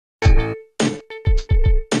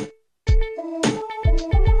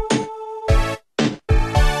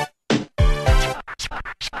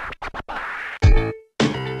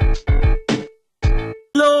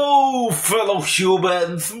Hello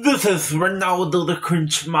humans, this is Ronaldo the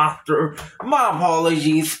Cringe Master. My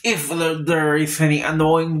apologies if there is any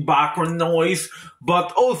annoying background noise,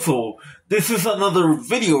 but also, this is another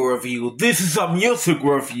video review. This is a music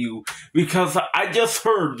review, because I just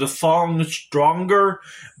heard the song Stronger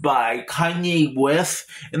by Kanye West,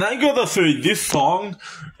 and I gotta say, this song,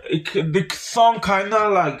 the song kinda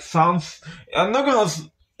like sounds,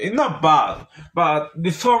 it's not bad, but the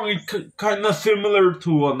song is kind of similar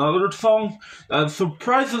to another song that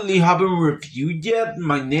surprisingly haven't reviewed yet.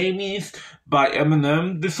 My Name Is by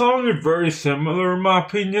Eminem. The song is very similar in my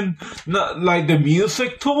opinion. Not like the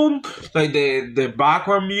music tone, like the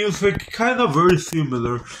background music, kind of very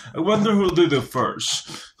similar. I wonder who did it first.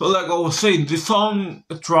 So like I was saying, the song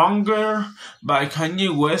Stronger by Kanye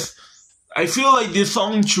West, I feel like this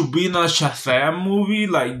song should be in a Shazam movie,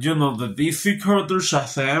 like, you know, the DC character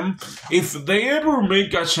Shazam. If they ever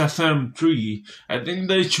make a Shazam 3, I think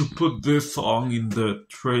they should put this song in the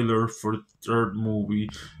trailer for the third movie,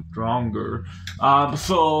 Stronger.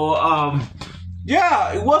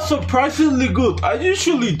 Yeah, it was surprisingly good. I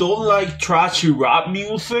usually don't like trashy rap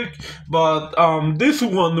music, but this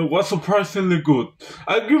one was surprisingly good.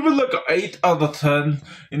 I give it like an 8 out of 10,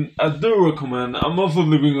 and I do recommend. I'm also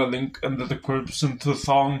leaving a link in the description to the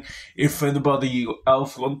song if anybody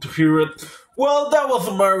else wants to hear it. Well, that was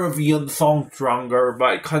my review on the song Stronger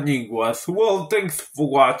by Kanye West. Well, thanks for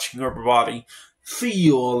watching, everybody. See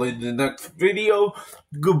you all in the next video.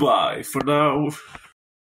 Goodbye for now.